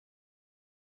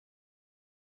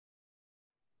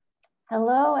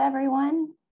Hello, everyone.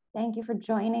 Thank you for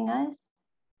joining us.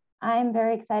 I'm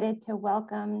very excited to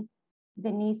welcome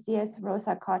Vinícius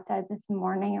Rosa Cota this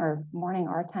morning, or morning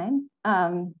our time.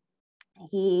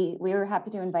 We were happy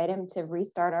to invite him to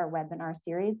restart our webinar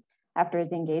series after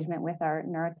his engagement with our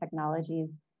Neurotechnologies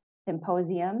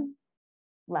Symposium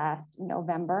last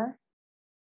November.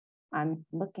 I'm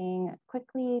looking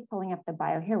quickly, pulling up the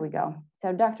bio. Here we go.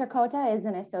 So Dr. Cota is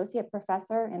an associate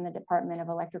professor in the Department of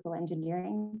Electrical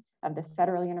Engineering of the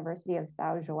Federal University of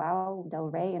São João,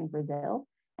 Del-Rei in Brazil.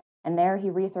 And there he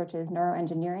researches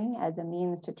neuroengineering as a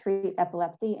means to treat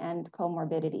epilepsy and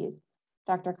comorbidities.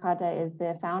 Dr. Cota is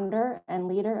the founder and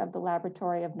leader of the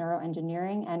Laboratory of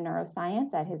Neuroengineering and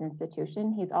Neuroscience at his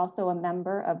institution. He's also a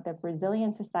member of the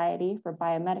Brazilian Society for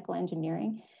Biomedical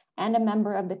Engineering and a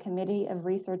member of the Committee of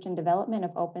Research and Development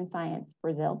of Open Science,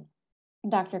 Brazil.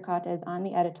 Dr. Cota is on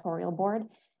the editorial board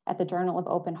at the Journal of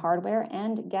Open Hardware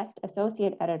and guest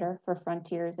associate editor for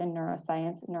Frontiers in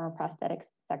Neuroscience Neuroprosthetics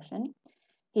section.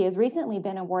 He has recently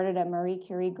been awarded a Marie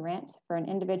Curie grant for an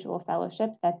individual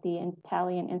fellowship at the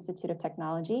Italian Institute of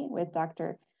Technology with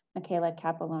Dr. Michela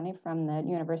Capelloni from the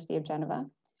University of Geneva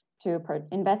to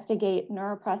investigate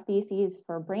neuroprostheses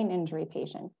for brain injury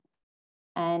patients.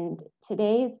 And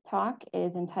today's talk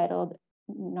is entitled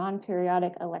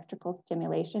Nonperiodic Electrical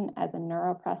Stimulation as a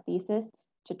Neuroprosthesis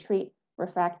to Treat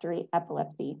Refractory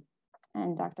Epilepsy.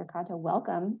 And Dr. Cota,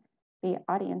 welcome. The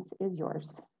audience is yours.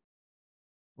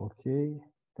 Okay,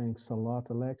 thanks a lot,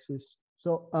 Alexis.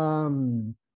 So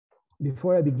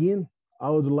before I begin, I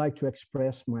would like to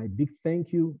express my big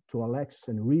thank you to Alex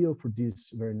and Rio for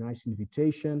this very nice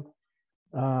invitation.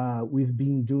 We've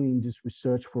been doing this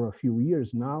research for a few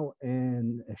years now,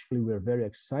 and actually we're very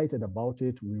excited about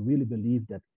it. We really believe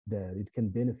that it can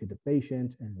benefit the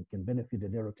patient and it can benefit the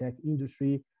neurotech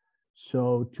industry.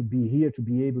 So to be here, to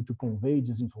be able to convey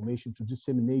this information, to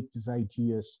disseminate these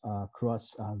ideas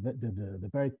across the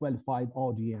very qualified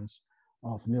audience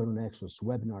of NeuroNexus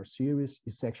webinar series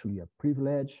is actually a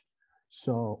privilege.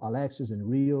 So Alexis and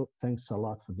Rio, thanks a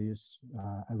lot for this.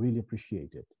 I really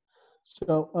appreciate it.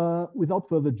 So without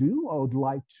further ado, I would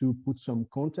like to put some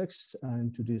context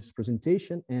into this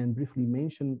presentation and briefly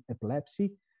mention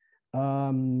epilepsy.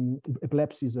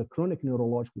 Epilepsy is a chronic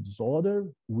neurological disorder,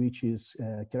 which is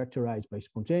characterized by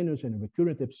spontaneous and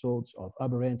recurrent episodes of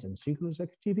aberrant and synchronous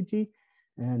activity.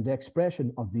 And the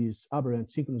expression of these aberrant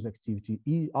synchronous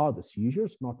activity are the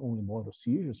seizures, not only motor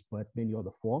seizures, but many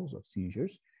other forms of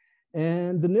seizures.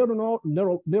 And the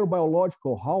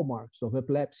neurobiological hallmarks of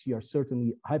epilepsy are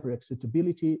certainly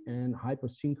hyperexcitability and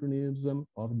hypersynchronism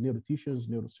of neurotissues,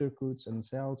 neurocircuits, and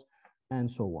cells,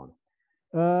 and so on.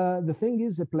 The thing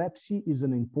is, epilepsy is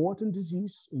an important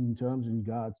disease in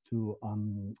regards to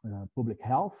public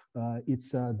health.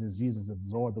 It's a disease, it's a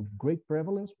disorder of great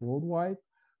prevalence worldwide.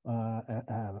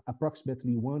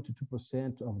 Approximately 1 to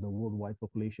 2% of the worldwide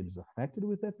population is affected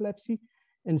with epilepsy.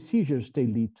 And seizures, they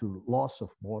lead to loss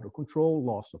of motor control,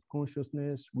 loss of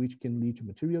consciousness, which can lead to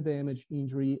material damage,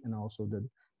 injury, and also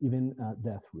even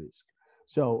death risk.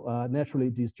 So naturally,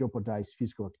 these jeopardize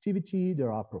physical activity.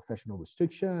 There are professional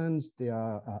restrictions. There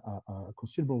are a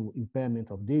considerable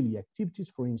impairment of daily activities,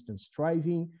 for instance,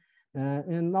 driving.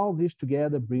 And all this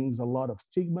together brings a lot of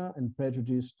stigma and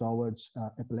prejudice towards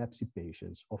epilepsy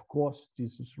patients. Of course,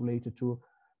 this is related to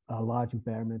a large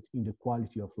impairment in the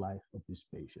quality of life of these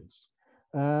patients.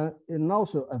 And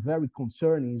also a very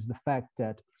concerning is the fact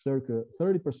that circa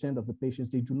 30% of the patients,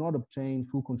 they do not obtain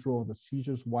full control of the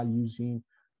seizures while using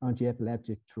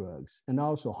anti-epileptic drugs. And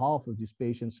also half of these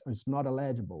patients is not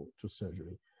eligible to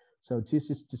surgery. So this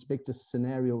makes the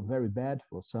scenario very bad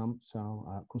for some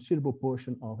considerable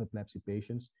portion of epilepsy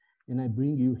patients. And I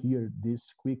bring you here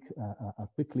this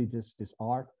quickly this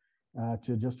art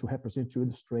just to represent, to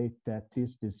illustrate that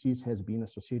this disease has been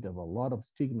associated with a lot of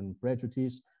stigma and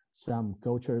prejudice. Some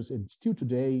cultures, and still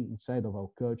today, inside of our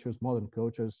cultures, modern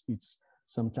cultures, it's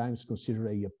sometimes considered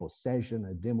a possession,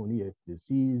 a demoniac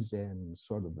disease, and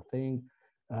sort of the thing,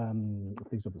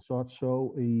 things of the sort.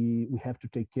 So we have to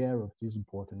take care of this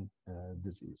important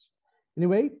disease.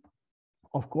 Anyway,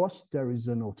 of course, there is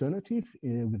an alternative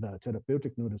with a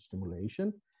therapeutic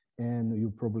neurostimulation, and you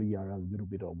probably are a little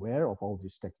bit aware of all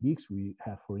these techniques. We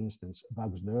have, for instance,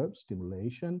 vagus nerve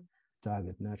stimulation,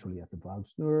 target naturally at the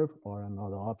vagus nerve, or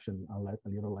another option, a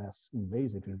little less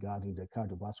invasive regarding the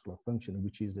cardiovascular function,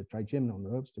 which is the trigeminal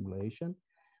nerve stimulation.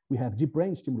 We have deep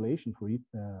brain stimulation for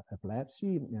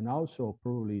epilepsy, and also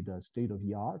probably the state of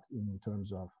the art in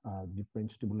terms of deep brain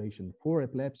stimulation for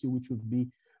epilepsy, which would be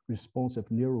responsive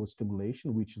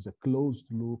neurostimulation, which is a closed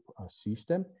loop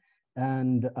system.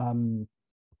 And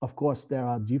Of course, there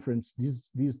are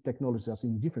these technologies are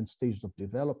in different stages of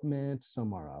development.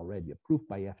 Some are already approved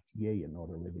by FDA and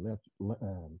other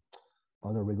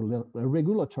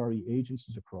regulatory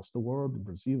agencies across the world,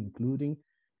 Brazil including.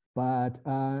 But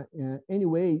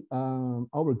anyway,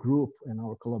 our group and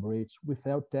our collaborators,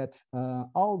 without that,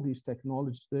 all these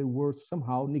technologies, they were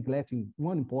somehow neglecting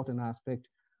one important aspect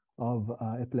of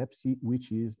epilepsy,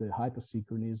 which is the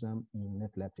hypersynchronism in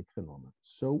epileptic phenomena.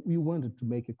 So we wanted to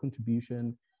make a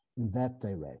contribution in that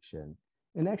direction.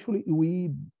 And actually,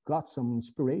 we got some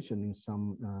inspiration in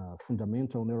some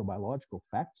fundamental neurobiological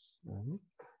facts,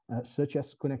 such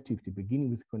as connectivity,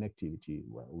 beginning with connectivity.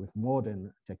 Well, with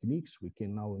modern techniques, we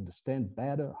can now understand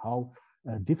better how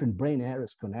different brain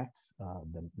areas connect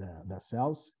the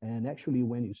cells. And actually,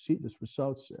 when you see these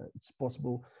results, it's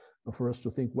possible for us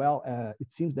to think, well, it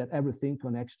seems that everything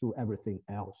connects to everything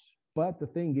else. But the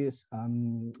thing is,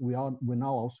 we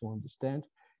now also understand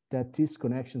that these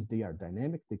connections, they are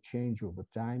dynamic, they change over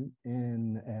time,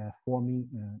 and forming,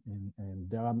 and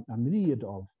there are a myriad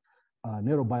of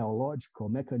neurobiological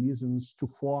mechanisms to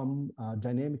form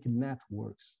dynamic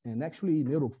networks. And actually,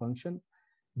 neurofunction,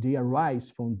 they arise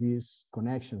from these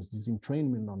connections, this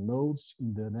entrainment on nodes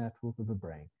in the network of the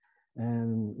brain.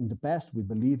 And in the past, we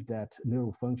believed that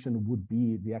neurofunction would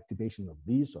be the activation of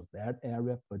this or that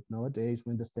area, but nowadays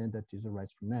we understand that this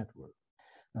arises from network.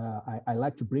 I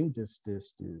like to bring this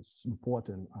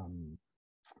important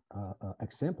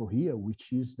example here,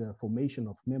 which is the formation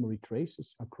of memory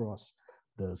traces across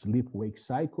the sleep-wake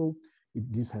cycle.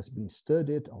 This has been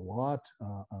studied a lot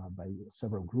by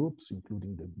several groups,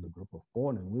 including the group of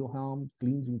Born and Wilhelm.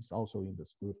 LINNce is also in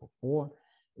this group of 4.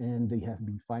 And they have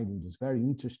been finding this very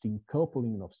interesting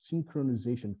coupling of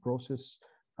synchronization process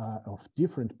of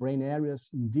different brain areas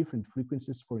in different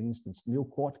frequencies. For instance,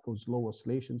 neocortical slow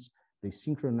oscillations, they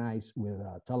synchronize with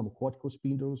thalamocortical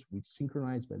spindles, which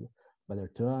synchronize by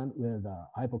their turn with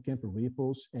hippocampal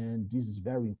ripples. And this is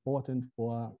very important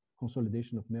for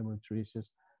consolidation of memory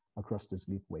traces across the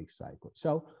sleep-wake cycle.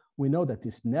 So we know that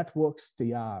these networks,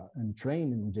 they are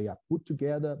entrained and they are put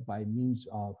together by means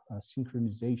of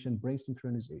synchronization, brain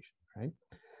synchronization, right?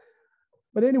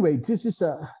 But anyway, this is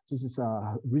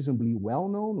reasonably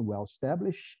well-known,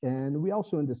 well-established, and we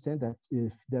also understand that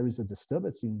if there is a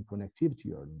disturbance in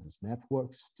connectivity or in these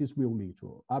networks, this will lead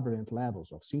to aberrant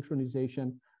levels of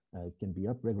synchronization. It can be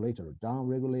upregulated or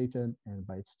downregulated, and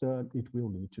by its turn, it will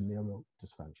lead to neural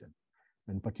dysfunction.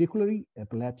 And particularly,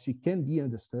 epilepsy can be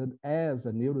understood as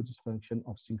a neurodysfunction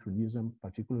of synchronism,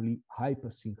 particularly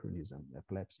hypersynchronism.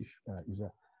 Epilepsy is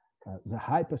a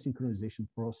hypersynchronization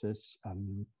process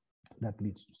that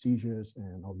leads to seizures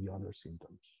and all the other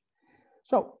symptoms.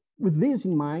 So with this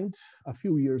in mind, a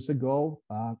few years ago,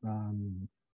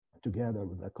 together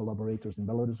with the collaborators in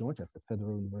Belo Horizonte at the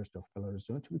Federal University of Belo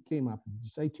Horizonte, we came up with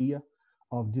this idea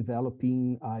of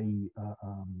developing a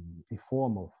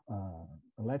form of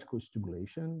electrical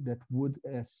stimulation that would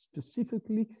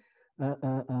specifically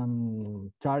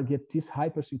target this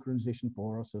hypersynchronization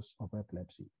process of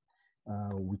epilepsy.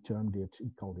 We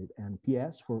called it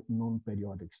NPS, for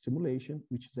non-periodic stimulation,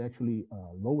 which is actually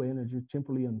low energy,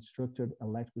 temporally unstructured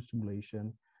electrical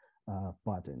stimulation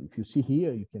pattern. If you see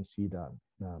here, you can see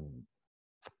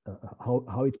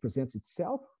how it presents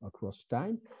itself across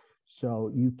time. So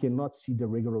you cannot see the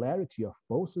regularity of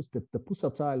pulses. The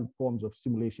pulsatile forms of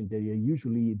stimulation, they are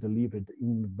usually delivered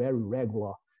in very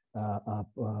regular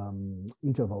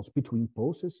intervals between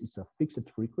pulses. It's a fixed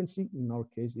frequency. In our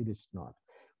case, it is not.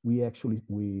 We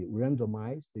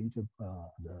randomize the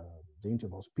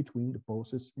intervals between the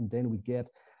pulses, and then we get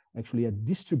actually a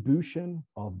distribution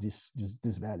of these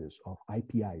values of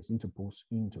IPIs, interpulse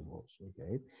intervals,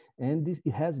 okay? And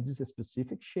it has this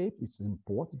specific shape. It's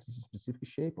important, it's a specific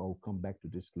shape. I'll come back to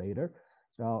this later.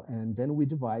 So, and then we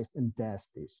devised and test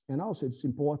this. And also it's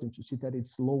important to see that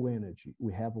it's low energy.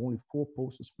 We have only 4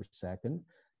 pulses per second,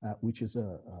 which is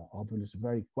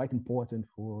obviously quite important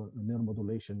for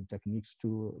neuromodulation techniques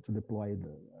to deploy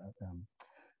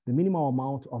the minimal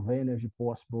amount of energy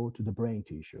possible to the brain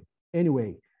tissue.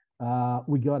 Anyway,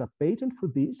 we got a patent for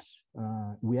this.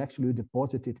 We actually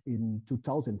deposited in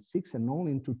 2006, and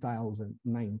only in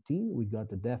 2019 we got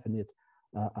the definite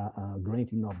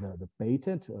granting of the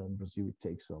patent. In Brazil, it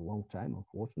takes a long time,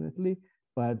 unfortunately.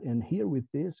 And here with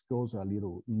this goes a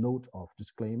little note of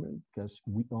disclaimer, because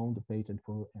we own the patent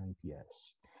for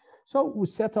NPS. So we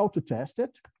set out to test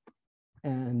it,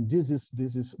 and this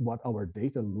is what our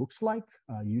data looks like.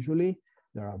 Usually,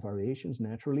 there are variations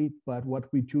naturally, but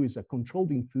what we do is a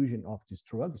controlled infusion of this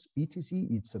drug, PTC.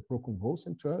 It's a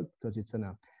proconvulsant drug because it's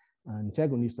an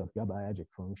antagonist of GABAergic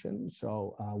function.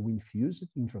 So we infuse it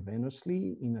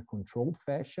intravenously in a controlled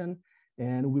fashion,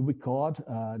 And we record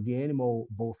the animal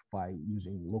both by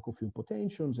using local field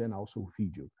potentials and also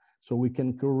video. So we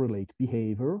can correlate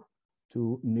behavior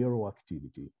to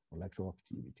neuroactivity, electrical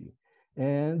activity.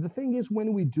 And the thing is,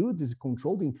 when we do this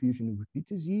controlled infusion with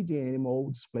PTZ, the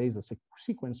animal displays a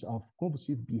sequence of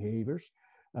convulsive behaviors,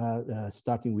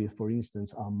 starting with, for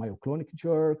instance, myoclonic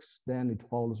jerks, then it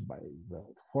follows by the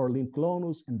forelimb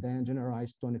clonus, and then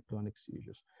generalized tonic-clonic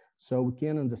seizures. So we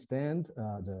can understand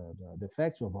the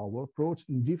effects of our approach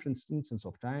in different instances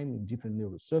of time, in different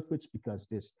neural circuits, because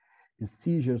these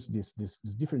seizures, these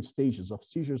different stages of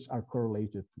seizures are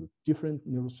correlated with different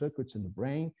neural circuits in the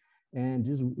brain. And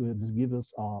this gives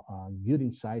us a good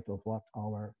insight of what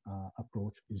our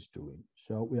approach is doing.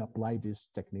 So we apply this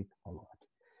technique a lot.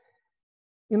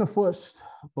 In a first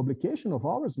publication of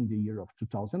ours in the year of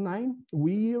 2009,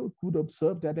 we could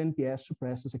observe that NPS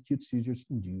suppresses acute seizures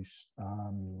induced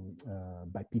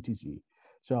by PTZ.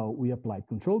 So we applied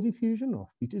controlled diffusion of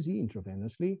PTZ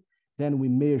intravenously. Then we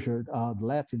measured the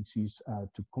latencies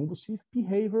to convulsive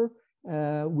behavior.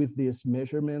 With these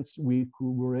measurements, we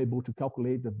were able to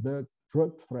calculate the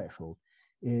drug threshold.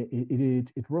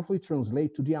 It roughly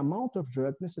translates to the amount of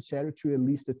drug necessary to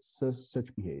elicit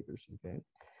such behaviors, okay?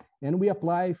 And we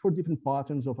apply 4 different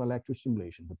patterns of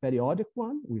electrostimulation. The periodic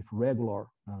one with regular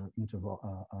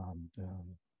interval,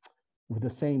 with the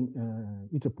same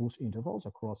interpulse intervals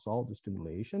across all the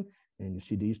stimulation. And you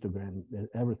see the histogram,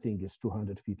 everything is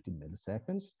 250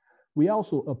 milliseconds. We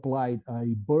also applied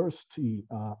a burst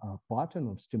pattern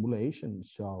of stimulation.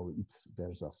 So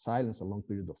there's a silence, a long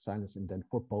period of silence, and then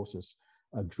 4 pulses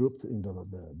grouped in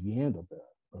the end of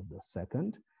the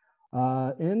second.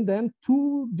 And then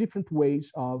 2 different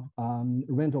ways of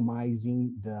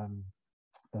randomizing the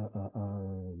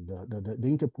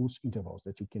interpulse intervals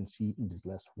that you can see in these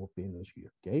last 4 panels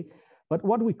here, okay? But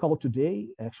what we call today,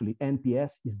 actually,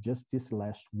 NPS is just this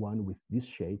last one with this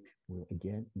shape,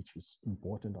 again, which is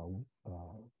important. I will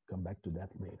come back to that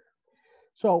later.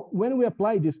 So when we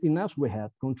apply this, in us we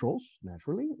have controls,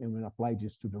 naturally, and we apply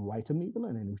this to the right amygdala,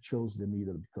 and then we chose the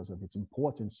amygdala because of its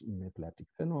importance in epileptic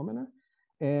phenomena.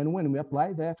 And when we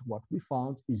apply that, what we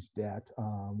found is that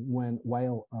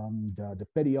while the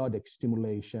periodic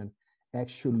stimulation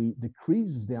actually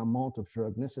decreases the amount of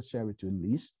drug necessary to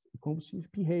elicit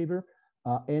convulsive behavior,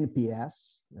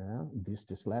 NPS,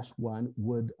 this last one,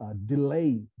 would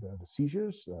delay the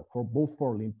seizures for both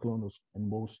forelimb clonus and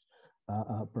most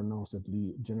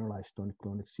pronouncedly generalized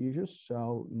tonic-clonic seizures.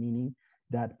 So meaning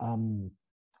that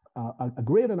a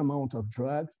greater amount of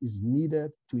drug is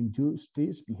needed to induce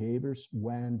these behaviors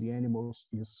when the animal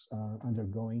is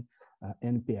undergoing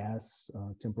NPS,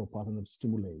 temporal pattern of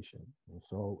stimulation. And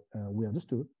so we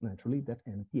understood, naturally, that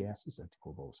NPS is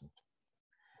anticonvulsant.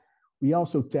 We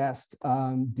also test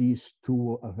these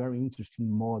to a very interesting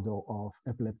model of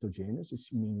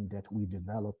epileptogenesis, meaning that we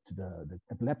developed the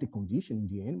epileptic condition in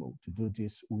the animal. To do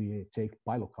this, we take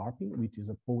pilocarpine, which is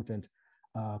a potent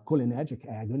cholinergic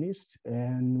agonist,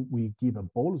 and we give a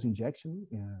bolus injection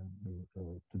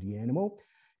to the animal,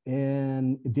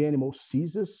 and the animal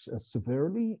seizes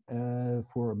severely.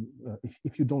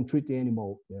 If you don't treat the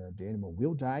animal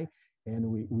will die, and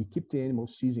we keep the animal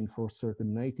seizing for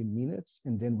certain 90 minutes,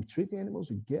 and then we treat the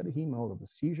animals, we get him out of the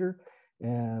seizure,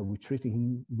 we treat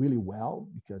him really well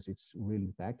because it's really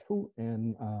impactful,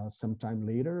 and sometime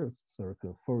later,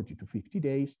 circa 40 to 50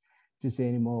 days, this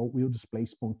animal will display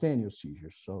spontaneous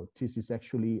seizures. So this is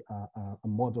actually a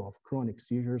model of chronic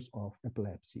seizures of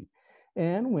epilepsy.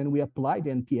 And when we applied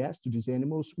NPS to these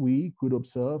animals, we could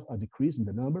observe a decrease in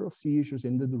the number of seizures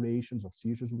and the durations of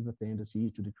seizures, with a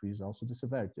tendency to decrease also the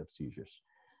severity of seizures.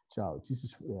 So this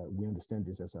is, we understand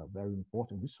this as a very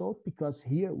important result, because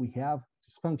here we have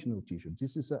dysfunctional tissue.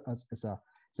 This is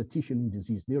a tissue in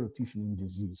disease, neurotissue in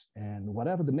disease. And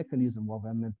whatever the mechanism of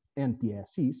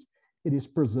NPS is, it is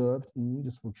preserved in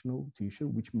dysfunctional tissue,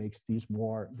 which makes this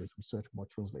research more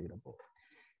translatable.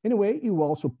 Anyway, you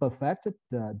also perfected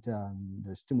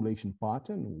the stimulation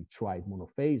pattern. We tried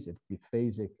monophasic,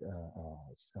 biphasic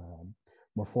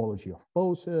morphology of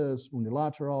pulses,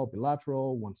 unilateral,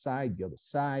 bilateral, one side, the other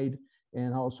side,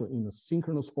 and also in a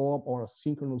synchronous form or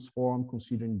asynchronous form,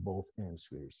 considering both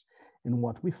hemispheres. And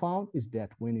what we found is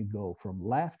that when you go from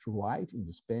left to right in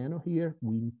this panel here,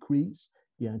 we increase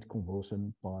the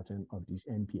anticonvulsant pattern of this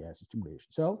NPS stimulation.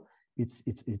 So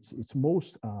it's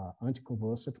most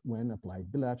anticonvulsant when applied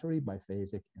bilaterally,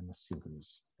 biphasic, and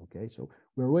asynchronous. Okay, so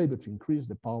we're able to increase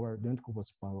the power, the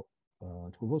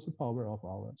anticonvulsant power of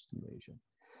our stimulation.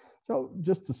 So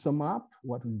just to sum up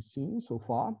what we've seen so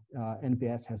far,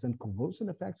 NPS has anticonvulsant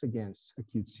effects against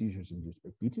acute seizures induced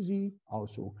by PTZ,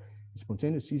 also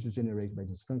spontaneous seizures generated by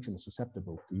dysfunctional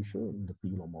susceptible tissue in the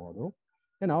pillow model.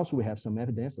 And also we have some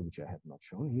evidence, which I have not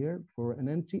shown here, for an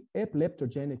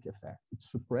anti-epileptogenic effect. It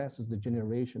suppresses the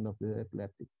generation of the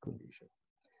epileptic condition.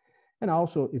 And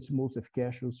also it's most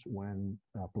efficacious when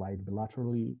applied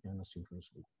bilaterally and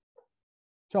asynchronously.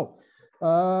 So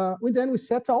then we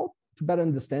set out to better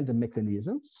understand the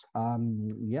mechanisms.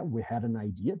 We had an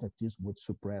idea that this would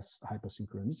suppress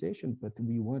hypersynchronization, but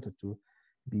we wanted to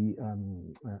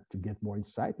get more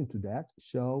insight into that.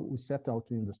 So we set out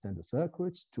to understand the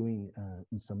circuits, doing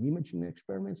some imaging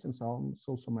experiments and some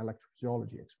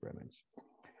electrophysiology experiments.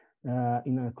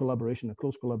 In a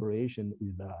close collaboration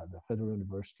with the Federal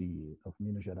University of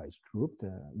Minas Gerais group,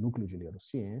 the Núcleo de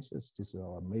Neurosciences, this is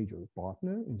our major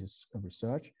partner in this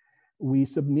research. We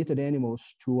submitted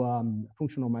animals to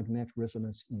functional magnetic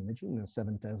resonance imaging, a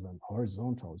 7 Tesla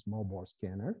horizontal small bore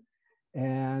scanner,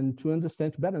 and to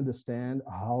better understand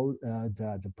how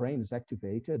the brain is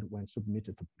activated when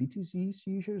submitted to PTZ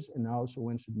seizures and also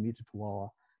when submitted to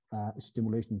our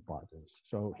stimulation patterns.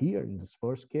 So here in this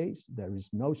first case, there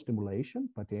is no stimulation,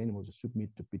 but the animals are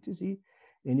submitted to PTZ,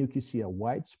 and you can see a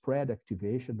widespread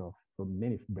activation of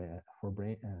many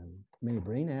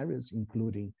brain areas,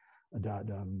 including the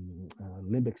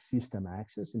limbic system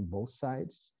axis in both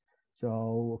sides.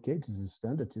 So, okay, this is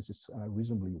standard. This is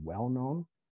reasonably well known.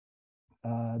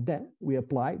 Then we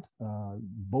applied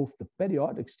both the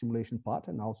periodic stimulation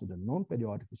pattern and also the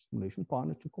non-periodic stimulation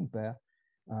pattern to compare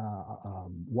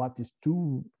what is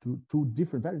two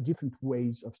very different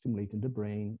ways of stimulating the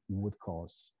brain would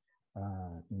cause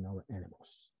in our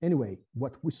animals. Anyway,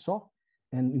 what we saw,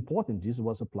 and important, this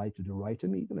was applied to the right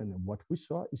amygdala, and what we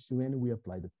saw is when we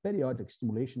apply the periodic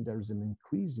stimulation, there is an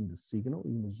increase in the signal,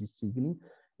 image signaling,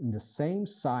 in the same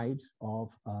side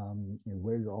of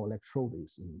where your electrode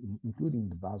is, including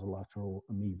the basolateral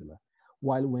amygdala.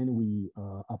 While when we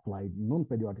apply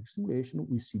non-periodic stimulation,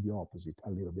 we see the opposite, a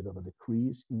little bit of a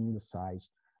decrease in the size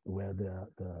where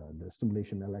the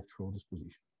stimulation electrode is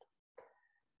positioned.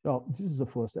 So this is the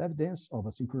first evidence of a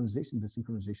synchronization, the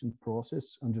synchronization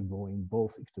process undergoing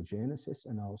both ectogenesis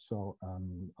and also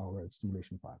our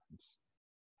stimulation patterns.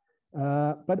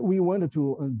 But we wanted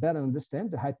to better understand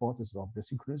the hypothesis of the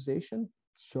synchronization.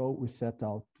 So we set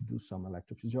out to do some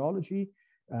electrophysiology.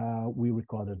 We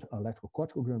recorded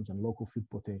electrocorticograms and local field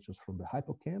potentials from the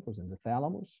hippocampus and the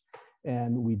thalamus.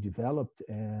 And we developed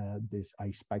this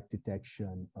spike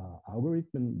detection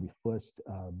algorithm. We first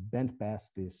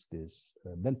bandpass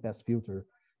filter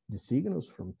the signals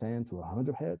from 10 to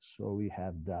 100 hertz. So we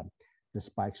have the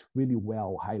spikes really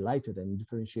well highlighted and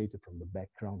differentiated from the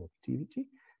background activity.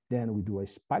 Then we do a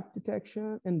spike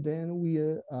detection, and then we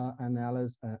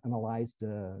analyze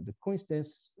the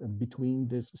coincidence between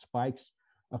these spikes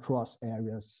across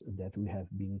areas that we have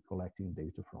been collecting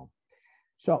data from.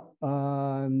 So,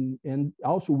 and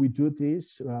also we do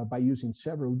this by using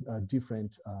several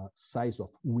different size of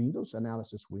windows,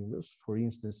 analysis windows. For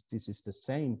instance, this is the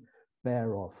same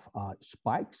pair of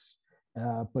spikes,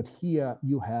 but here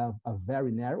you have a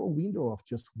very narrow window of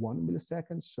just 1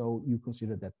 millisecond. So you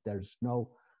consider that there's no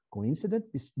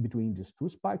coincidence between these two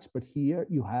spikes, but here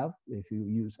you have, if you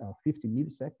use a 50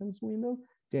 milliseconds window,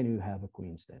 then you have a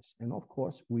coincidence. And of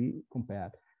course, we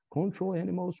compared control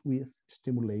animals with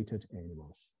stimulated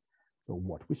animals. So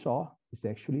what we saw is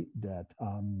actually that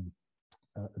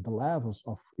the levels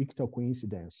of ictal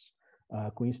coincidence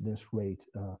rate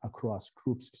across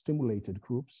groups, stimulated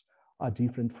groups, are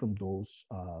different from those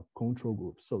control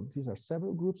groups. So these are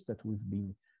several groups that we've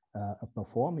been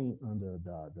performing under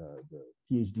the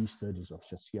PhD studies of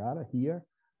Chaciara here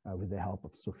with the help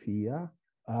of Sophia.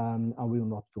 I will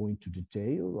not go into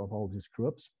detail of all these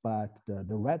groups, but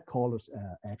the red colors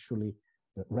actually,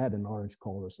 the red and orange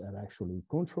colors are actually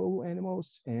control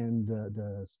animals, and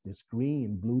this green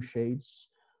and blue shades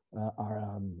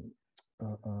are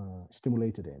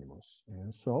stimulated animals.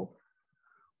 And so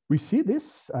we see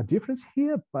this difference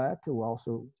here, but we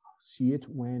also see it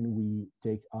when we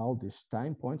take all these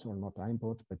time points, or not time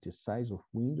points, but the size of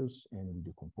windows, and we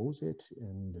decompose it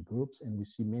in the groups, and we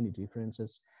see many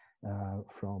differences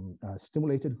from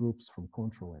stimulated groups from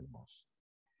control animals.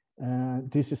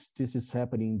 This is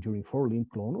happening during forelimb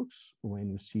clonals when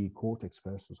you see cortex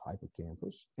versus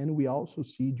hippocampus, and we also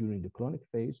see during the clonic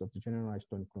phase of the generalized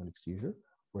tonic-clonic seizure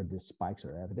where the spikes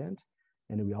are evident,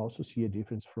 and we also see a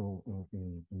difference from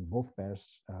in both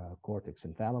pairs, cortex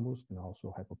and thalamus, and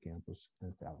also hippocampus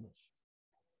and thalamus.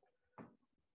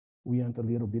 We went a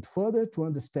little bit further to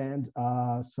understand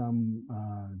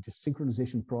the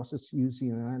synchronization process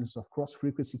using analysis of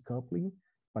cross-frequency coupling,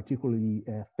 particularly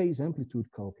phase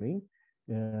amplitude coupling.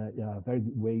 A very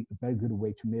good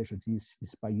way to measure this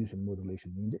is by using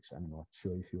modulation index. I'm not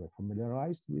sure if you are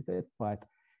familiarized with it, but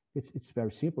It's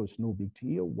very simple. It's no big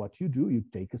deal. What you do, you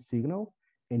take a signal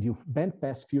and you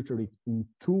bandpass filter it in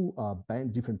two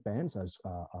different bands, as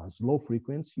low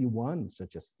frequency one,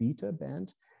 such as theta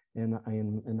band, and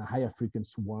a higher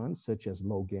frequency one, such as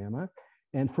low gamma.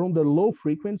 And from the low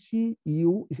frequency,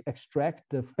 you extract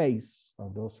the phase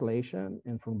of the oscillation,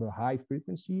 and from the high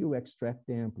frequency, you extract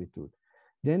the amplitude.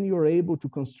 Then you're able to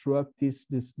construct this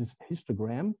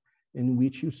histogram in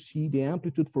which you see the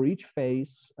amplitude for each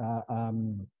phase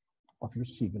of your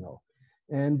signal.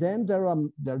 And then there are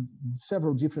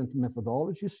several different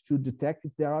methodologies to detect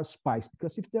if there are spikes,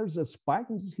 because if there's a spike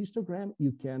in this histogram,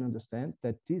 you can understand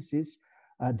that this is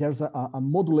there's a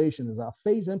modulation, there's a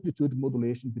phase amplitude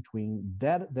modulation between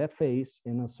that phase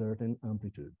and a certain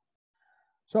amplitude.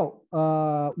 So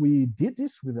we did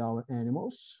this with our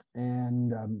animals,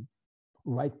 and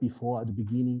right before the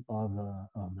beginning of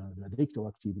the dictal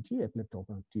activity, epileptic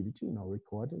activity in our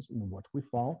recordings, what we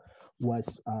found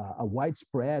was a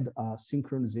widespread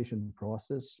synchronization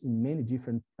process in many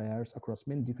different pairs, across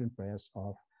many different pairs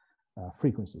of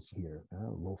frequencies here,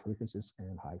 low frequencies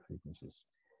and high frequencies.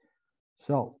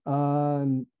 So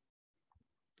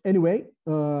anyway,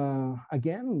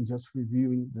 again, just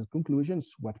reviewing the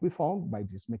conclusions, what we found by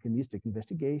this mechanistic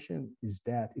investigation is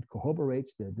that it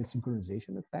corroborates the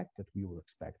desynchronization effect that we were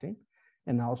expecting,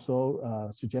 and also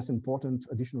suggests an important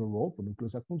additional role for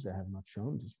nucleus accumbens. I have not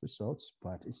shown these results,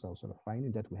 but it's also a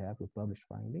finding that we have, a published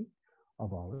finding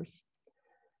of ours.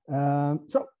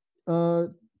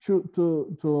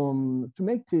 To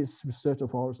make this research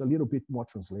of ours a little bit more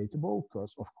translatable,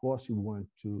 because of course you want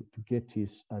to get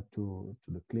this to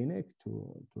the clinic,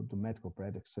 to the medical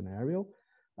practice scenario,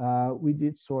 we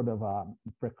did sort of a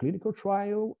preclinical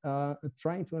trial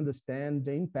trying to understand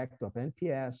the impact of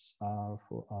NPS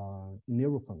for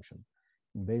neurofunction,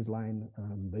 baseline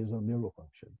based on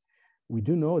neurofunction. We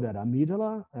do know that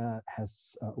amygdala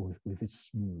has, with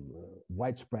its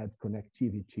widespread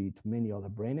connectivity to many other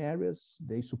brain areas,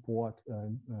 they support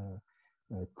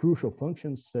crucial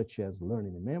functions such as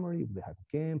learning and memory, with the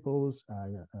hippocampus,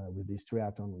 with the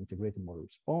striatum integrated motor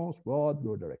response, broad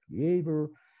direct behavior,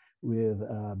 with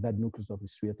bad nucleus of the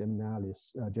striatum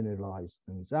terminalis, generalized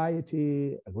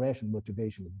anxiety, aggression,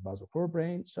 motivation of the basal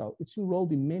forebrain. So it's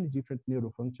enrolled in many different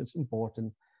neurofunctions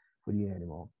important for the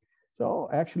animal. So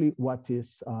actually what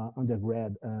this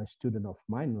undergrad student of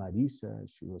mine, Larissa,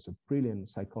 she was a brilliant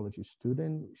psychology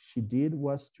student, she did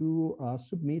was to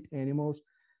submit animals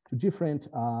to different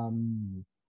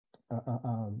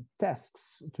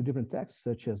tasks,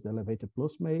 such as the elevated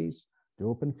plus maze, the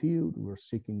open field. We're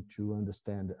seeking to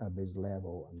understand base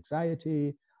level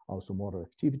anxiety, also motor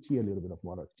activity, a little bit of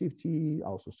motor activity,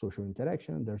 also social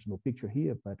interaction. There's no picture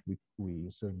here, but we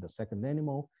inserted the second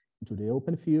animal into the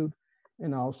open field.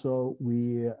 And also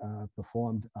we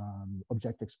performed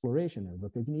object exploration and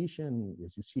recognition.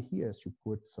 As you see here, as you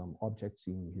put some objects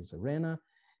in his arena,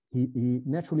 he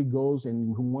naturally goes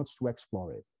and wants to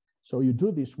explore it. So you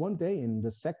do this one day, and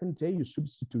the second day you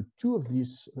substitute two of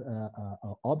these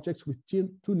objects with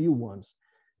two new ones.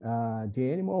 If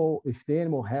the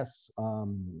animal has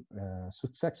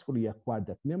successfully acquired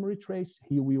that memory trace,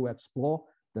 he will explore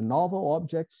the novel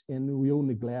objects and will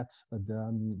neglect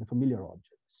the familiar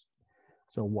objects.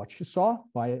 So what you saw,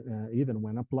 by even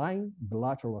when applying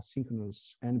bilateral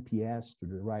asynchronous NPS to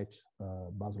the right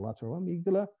basolateral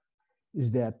amygdala,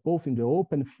 is that both in the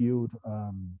open field,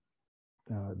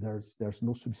 there's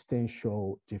no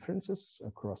substantial differences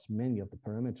across many of the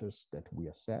parameters that we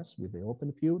assess with the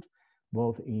open field,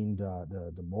 both in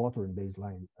the motor and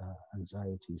baseline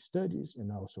anxiety studies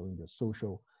and also in the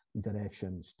social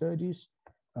interaction studies.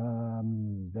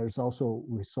 There's also,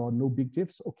 we saw no big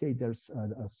difference. Okay, there's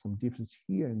some difference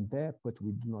here and there, but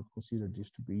we do not consider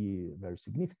this to be very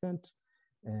significant.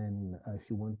 And if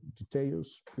you want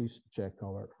details, please check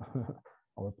our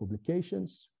our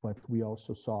publications. But we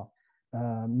also saw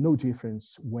no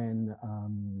difference when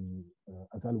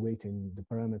evaluating the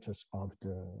parameters of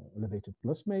the elevated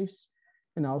plus maze,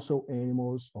 and also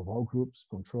animals of all groups,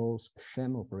 controls,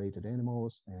 sham operated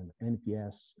animals, and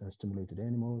NPS stimulated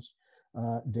animals.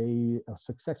 They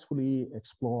successfully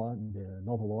explore the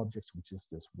novel objects, which is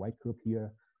this white group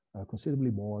here,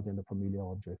 considerably more than the familiar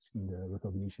objects in the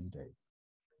recognition day.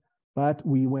 But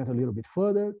we went a little bit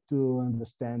further to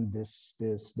understand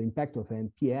the impact of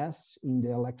NPS in the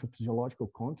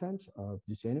electrophysiological content of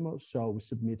these animals. So we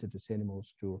submitted these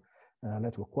animals to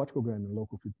electrocorticogram and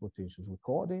local field potentials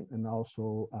recording, and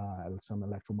also some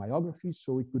electromyography,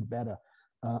 so we could better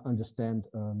understand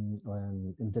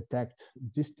and detect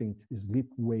distinct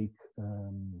sleep-wake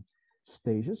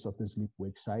stages of the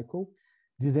sleep-wake cycle.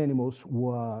 These animals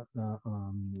were,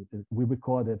 we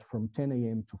recorded from 10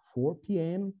 a.m. to 4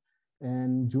 p.m.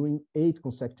 and during 8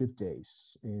 consecutive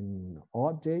days. In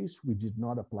odd days, we did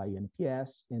not apply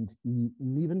NPS, and in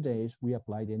even days, we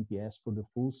applied NPS for the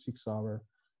full 6-hour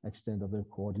extent of the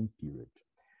recording period.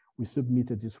 We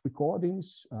submitted these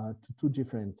recordings to 2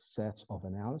 different sets of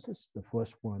analysis. The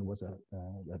first one was a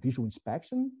visual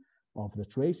inspection of the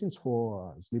tracings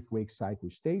for sleep-wake cycle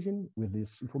staging. With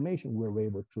this information, we were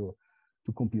able to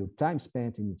compute time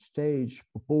spent in each stage,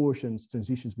 proportions,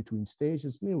 transitions between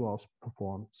stages, and we also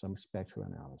perform some spectral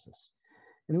analysis.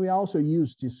 And we also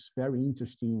used this very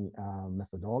interesting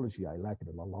methodology. I liked it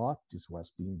a lot. This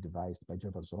was being devised by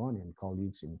Giavazzoni and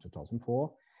colleagues in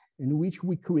 2004, in which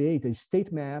we create a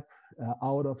state map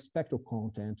out of spectral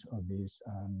content of these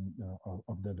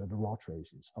the raw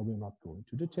tracings. I will not go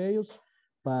into details,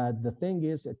 but the thing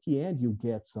is, at the end, you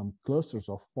get some clusters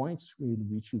of points with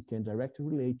which you can directly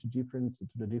relate to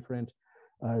the different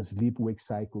sleep-wake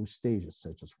cycle stages,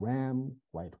 such as REM,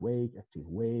 light wake, active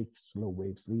wake, slow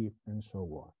wave sleep, and so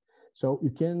on. So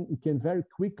you can very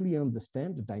quickly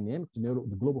understand the dynamic,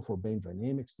 the global forebrain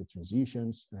dynamics, the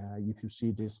transitions. If you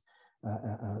see this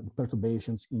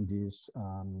perturbations in this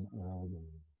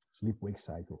sleep-wake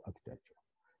cycle architecture.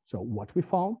 So what we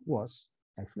found was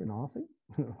actually nothing,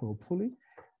 hopefully.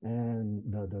 And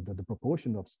the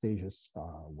proportion of stages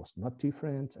was not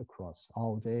different across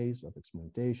all days of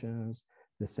experimentations.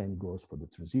 The same goes for the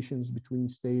transitions between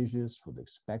stages, for the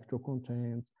spectral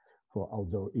content, for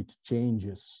although it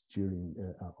changes during,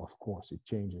 of course, it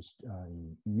changes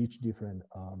in each different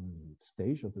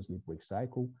stage of the sleep-wake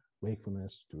cycle,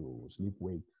 wakefulness to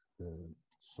sleep-wake,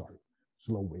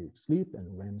 slow wave sleep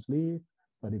and REM sleep,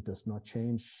 but it does not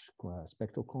change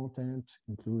spectral content,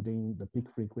 including the peak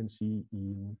frequency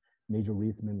in major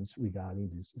rhythms regarding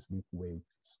these sleep-wake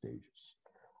stages.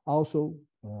 Also,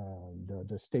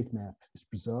 the state map is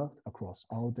preserved across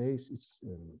all days. It's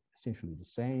essentially the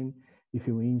same. If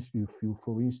you,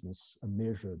 for instance,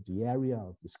 measure the area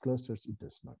of these clusters, it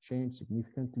does not change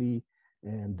significantly,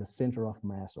 and the center of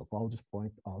mass of all these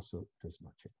points also does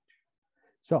not change.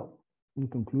 So, in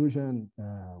conclusion,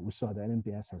 we saw that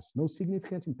NPS has no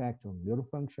significant impact on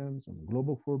neurofunctions, on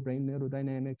global forebrain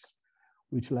neurodynamics,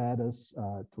 which led us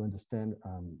to understand,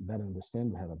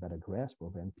 we have a better grasp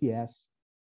of NPS.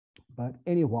 But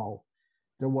anyhow,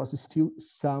 there was still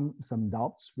some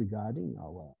doubts regarding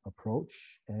our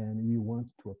approach, and we want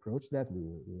to approach that. We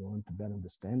want to better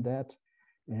understand that,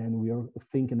 and we are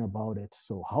thinking about it.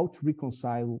 So how to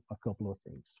reconcile a couple of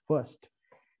things. First,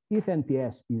 if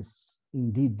NPS is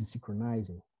indeed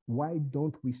desynchronizing, why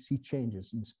don't we see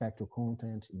changes in spectral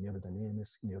content, in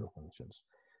neurodynamics, neurofunctions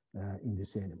in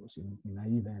these animals, in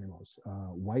naive animals?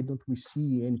 Why don't we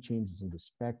see any changes in the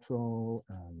spectral,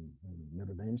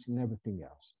 neurodynamics, and everything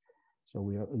else? So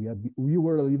we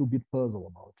were a little bit puzzled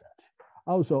about that.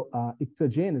 Also,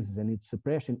 ictogenesis and its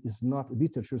suppression is not,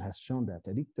 literature has shown that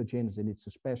ictogenesis and its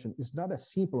suppression is not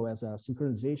as simple as a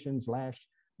synchronization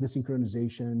 /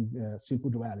 desynchronization simple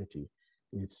duality.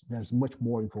 There's much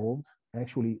more involved.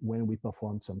 Actually, when we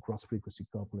performed some cross-frequency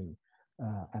coupling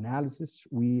analysis,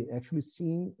 we actually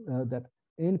seen that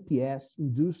NPS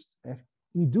induced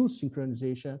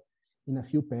synchronization in a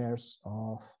few pairs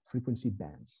of frequency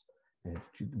bands.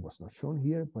 It was not shown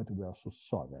here, but we also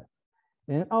saw that.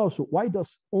 And also, why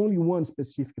does only one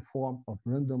specific form of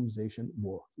randomization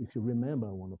work? If you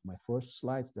remember one of my first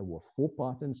slides, there were 4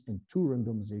 patterns and 2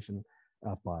 randomization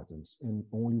patterns, and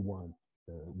only one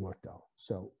worked out.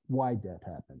 So why that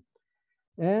happened?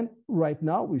 And right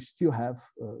now, we still have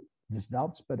these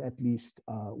doubts, but at least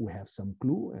we have some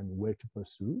clue and where to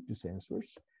pursue these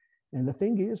answers. And the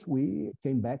thing is, we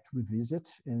came back to revisit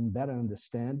and better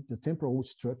understand the temporal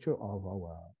structure of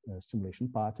our stimulation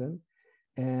pattern.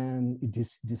 And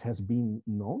this has been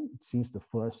known since the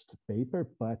first paper,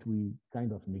 but we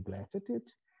kind of neglected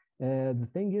it. The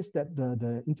thing is that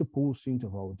the interpulse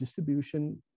interval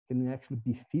distribution can actually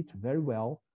be fit very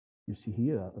well. You see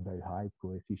here a very high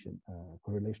coefficient,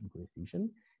 correlation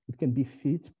coefficient. It can be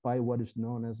fit by what is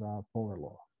known as a power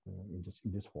law in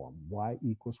this form, y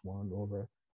equals 1 over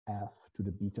f to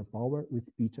the beta power with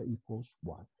beta equals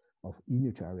 1 of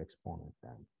unitary exponent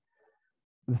then.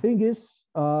 The thing is,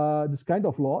 this kind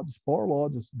of law, this power law,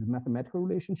 the mathematical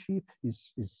relationship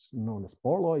is known as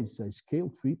power law. It's a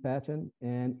scale-free pattern,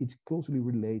 and it closely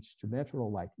relates to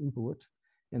natural-like input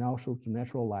and also to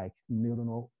natural-like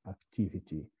neuronal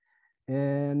activity.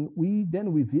 And we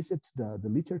then revisit the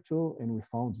literature, and we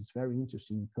found this very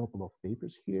interesting couple of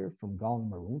papers here from Gall and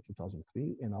Maroon,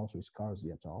 2003, and also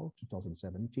Scarzi et al.,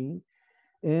 2017.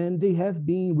 And they have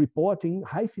been reporting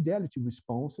high fidelity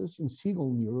responses in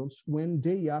single neurons when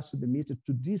they are submitted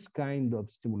to this kind of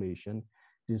stimulation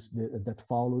that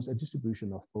follows a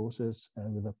distribution of pulses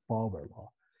with a power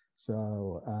law.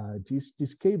 So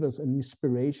this gave us an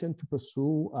inspiration to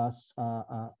pursue a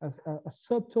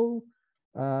subtle,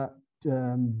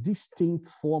 distinct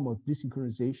form of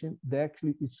desynchronization that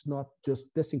actually it's not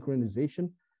just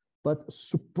desynchronization, but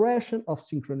suppression of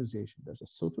synchronization. There's a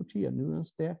subtlety, a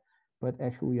nuance there, but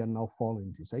actually we are now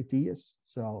following these ideas.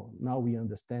 So now we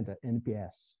understand that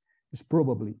NPS is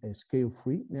probably a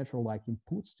scale-free, natural-like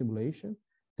input stimulation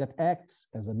that acts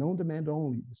as a non-demand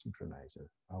only desynchronizer.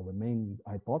 Our main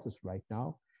hypothesis right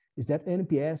now is that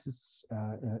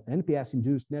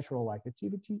NPS-induced natural-like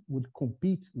activity would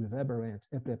compete with aberrant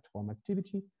epileptiform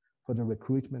activity for the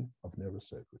recruitment of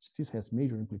neurocircuits. This has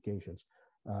major implications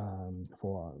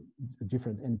for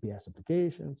different NPS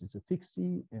applications, its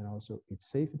efficacy, and also its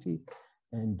safety.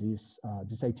 And these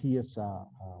ideas are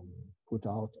put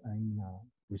out in a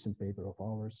recent paper of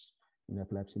ours in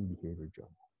Epilepsy and Behavior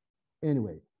Journal.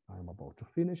 Anyway, I'm about to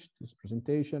finish this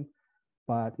presentation,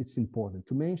 but it's important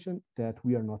to mention that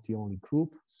we are not the only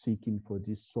group seeking for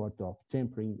this sort of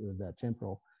tempering the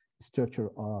temporal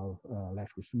structure of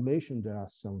electrical stimulation. There are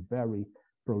some very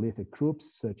prolific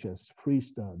groups such as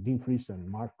Dean Friesta and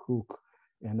Mark Cook,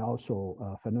 and also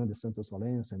Fernando Santos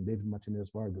Valens and David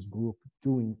Martinez Vargas group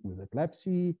doing with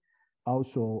epilepsy.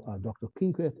 Also Dr.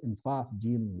 Kinkert and Faf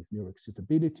dealing with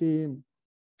neuroexcitability.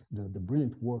 The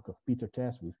brilliant work of Peter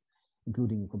Tess with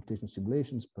including computational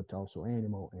simulations, but also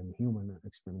animal and human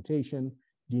experimentation,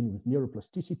 dealing with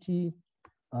neuroplasticity.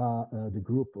 The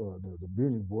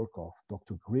brilliant work of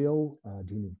Dr. Grill,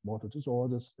 dealing with motor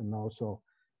disorders, and also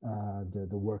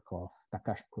the work of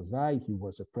Takashi Kozai. He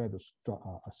was a previous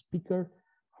speaker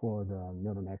for the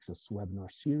NeuroNexus webinar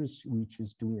series, which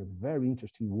is doing a very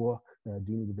interesting work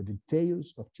dealing with the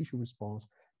details of tissue response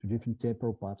to different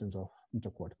temporal patterns of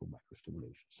intercortical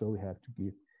microstimulation. So we have to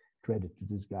give credit to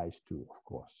these guys too, of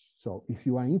course. So if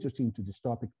you are interested into this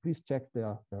topic, please check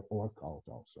their work out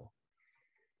also.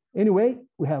 Anyway,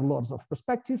 we have lots of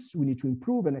perspectives. We need to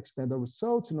improve and expand our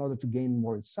results in order to gain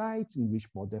more insight and reach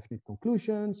more definite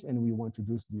conclusions. And we want to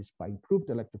do this by improved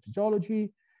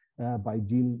electrophysiology, by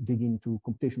digging into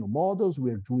computational models.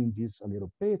 We're doing this a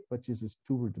little bit, but this is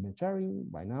too rudimentary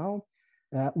by now.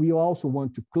 We also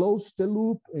want to close the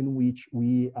loop in which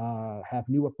we have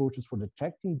new approaches for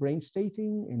detecting brain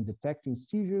stating and detecting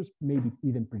seizures, maybe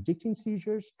even predicting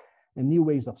seizures, and new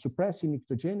ways of suppressing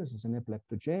nictogenesis and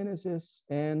epileptogenesis.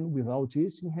 And without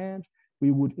this in hand,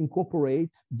 we would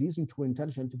incorporate these into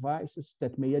intelligent devices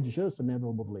that may adjust the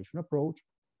neuromodulation approach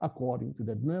according to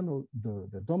the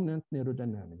dominant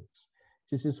neurodynamics.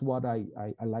 This is what I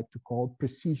like to call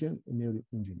precision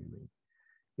neuroengineering.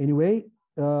 Anyway,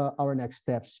 our next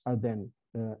steps are then,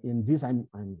 in this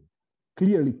I'm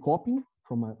clearly copying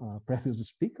from a previous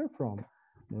speaker from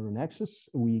NeuroNexus.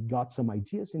 We got some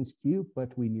ideas and skill,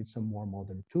 but we need some more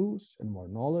modern tools and more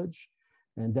knowledge.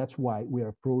 And that's why we're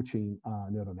approaching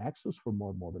NeuroNexus for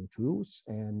more modern tools.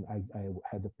 And I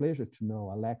had the pleasure to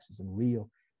know Alexis and Rio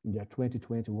in their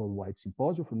 2020 Worldwide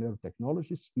Symposium for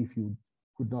Neurotechnologies. If you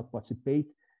could not participate,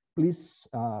 please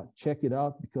check it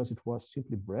out because it was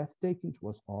simply breathtaking. It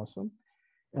was awesome.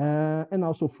 And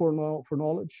also for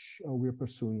knowledge, we're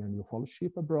pursuing a new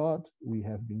fellowship abroad. We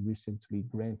have been recently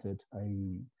granted a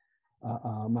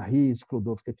Marie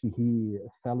Sklodowska-Curie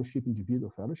fellowship,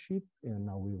 individual fellowship, and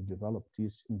now we'll develop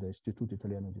this in the Istituto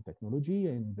Italiano di Tecnologia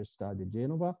and Universidade di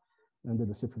Genova under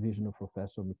the supervision of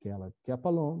Professor Michela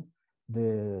Chiappalone.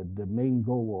 The main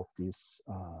goal of this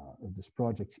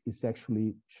project is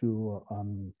actually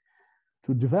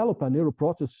to develop a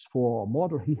neuroprosthesis for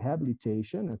motor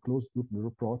rehabilitation, a closed-loop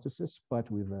neuroprosthesis,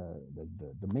 but with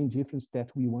the main difference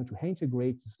that we want to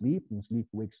integrate sleep and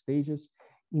sleep-wake stages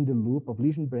in the loop of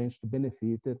lesion brains to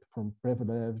benefit from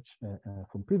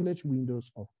privileged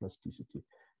windows of plasticity.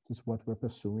 This is what we're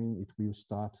pursuing. It will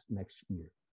start next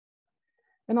year.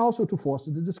 And also to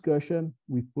foster the discussion,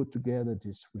 we put together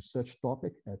this research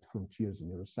topic at Frontiers in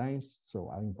Neuroscience. So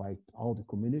I invite all the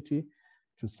community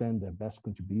to send their best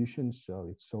contributions. So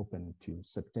it's open until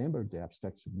September, the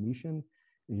abstract submission.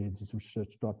 This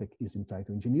research topic is entitled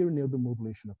Engineering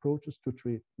Neuromodulation Approaches to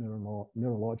Treat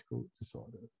Neurological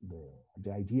Disorder.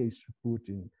 The idea is to put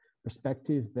in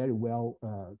perspective very well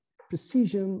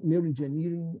precision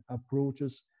neuroengineering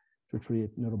approaches to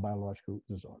treat neurobiological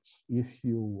disorders. If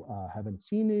you haven't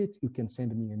seen it, you can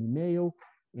send me an email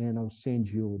and I'll send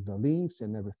you the links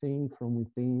and everything from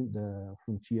within the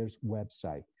Frontiers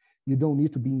website. You don't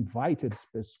need to be invited,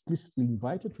 explicitly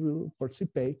invited to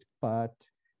participate, but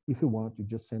If you want, you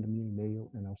just send me an email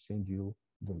and I'll send you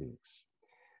the links.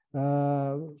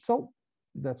 So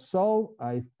that's all.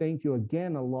 I thank you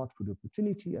again a lot for the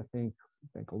opportunity. I thank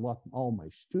a lot all my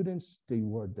students. They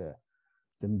were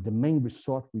the main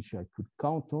resource which I could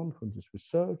count on for this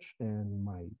research, and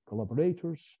my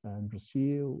collaborators in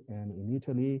Brazil and in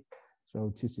Italy.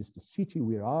 So this is the city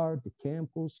we are, the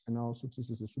campus, and also this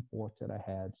is the support that I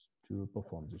had to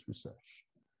perform this research.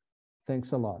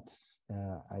 Thanks a lot.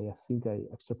 I think I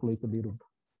extrapolate a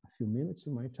few minutes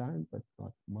in my time, but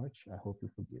not much. I hope you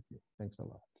forgive me. Thanks a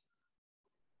lot.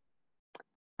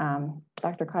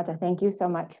 Dr. Cota, thank you so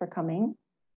much for coming.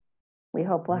 We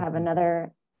hope we'll have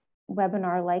another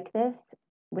webinar like this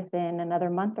within another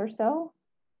month or so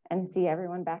and see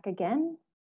everyone back again.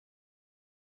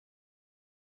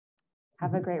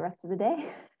 Have a great rest of the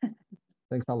day.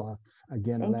 Thanks a lot.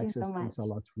 Again, Thank Alexis, you so much. Thanks a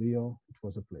lot, Rio. It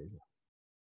was a pleasure.